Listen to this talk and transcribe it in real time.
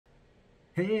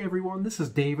Hey everyone, this is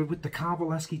David with the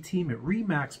Kovaleski team at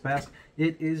Remax Best.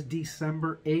 It is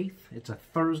December 8th. It's a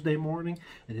Thursday morning,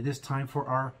 and it is time for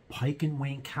our Pike and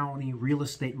Wayne County real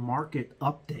estate market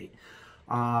update.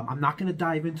 I'm not going to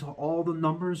dive into all the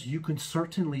numbers. You can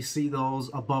certainly see those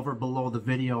above or below the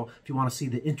video if you want to see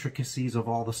the intricacies of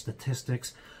all the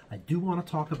statistics. I do want to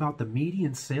talk about the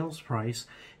median sales price,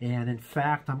 and in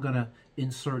fact, I'm going to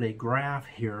insert a graph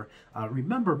here.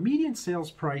 Remember, median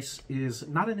sales price is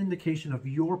not an indication of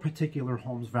your particular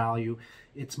home's value.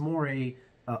 It's more a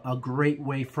great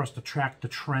way for us to track the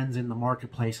trends in the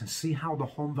marketplace and see how the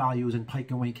home values in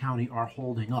Pike and Wayne County are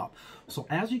holding up. So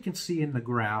as you can see in the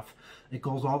graph, it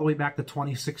goes all the way back to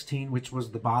 2016, which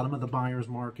was the bottom of the buyer's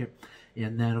market.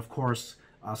 And then, of course,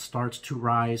 starts to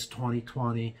rise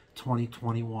 2020,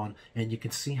 2021. And you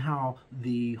can see how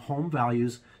the home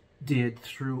values did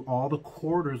through all the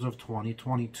quarters of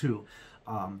 2022.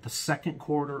 The second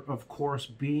quarter, of course,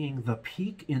 being the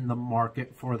peak in the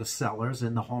market for the sellers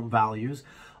and the home values.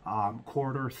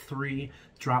 Quarter three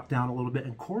dropped down a little bit,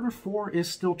 and quarter four is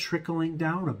still trickling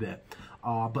down a bit.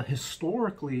 But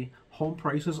historically, home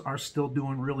prices are still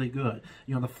doing really good.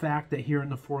 You know, the fact that here in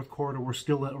the fourth quarter, we're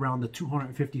still at around the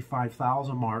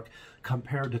 255,000 mark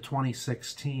compared to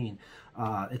 2016,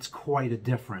 it's quite a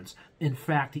difference. In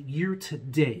fact, year to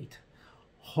date,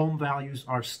 home values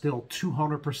are still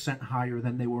 200% higher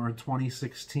than they were in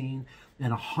 2016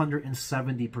 and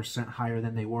 170% higher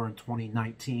than they were in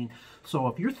 2019. So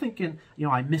if you're thinking, you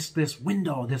know, I missed this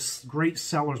window, this great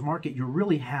seller's market, you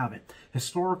really haven't.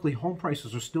 Historically, home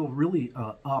prices are still really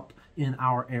up in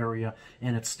our area,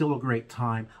 and it's still a great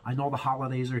time. I know the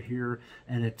holidays are here,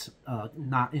 and it's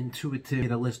not intuitive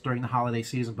to list during the holiday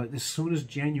season, but as soon as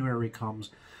January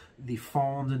comes, the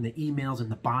phones and the emails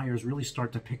and the buyers really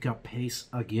start to pick up pace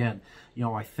again. You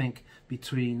know, I think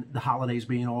between the holidays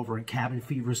being over and cabin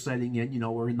fever setting in, you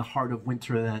know, we're in the heart of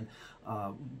winter then.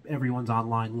 Everyone's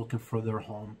online looking for their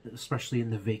home, especially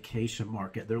in the vacation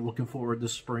market. They're looking forward to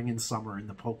spring and summer in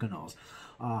the Poconos.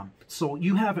 So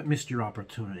you haven't missed your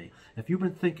opportunity. If you've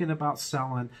been thinking about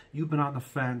selling, you've been on the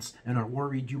fence and are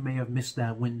worried you may have missed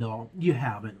that window, you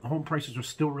haven't. Home prices are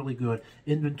still really good.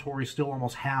 Inventory is still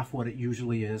almost half what it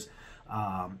usually is,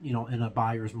 you know, in a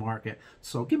buyer's market.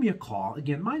 So give me a call.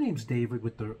 Again, my name's David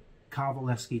with the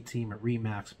Kovaleski team at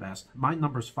Remax Best. My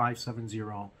number's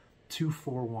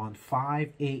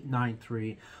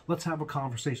 570-241-5893. Let's have a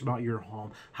conversation about your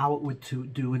home, how it would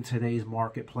do in today's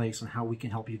marketplace, and how we can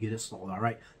help you get it sold. All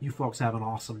right, you folks have an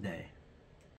awesome day.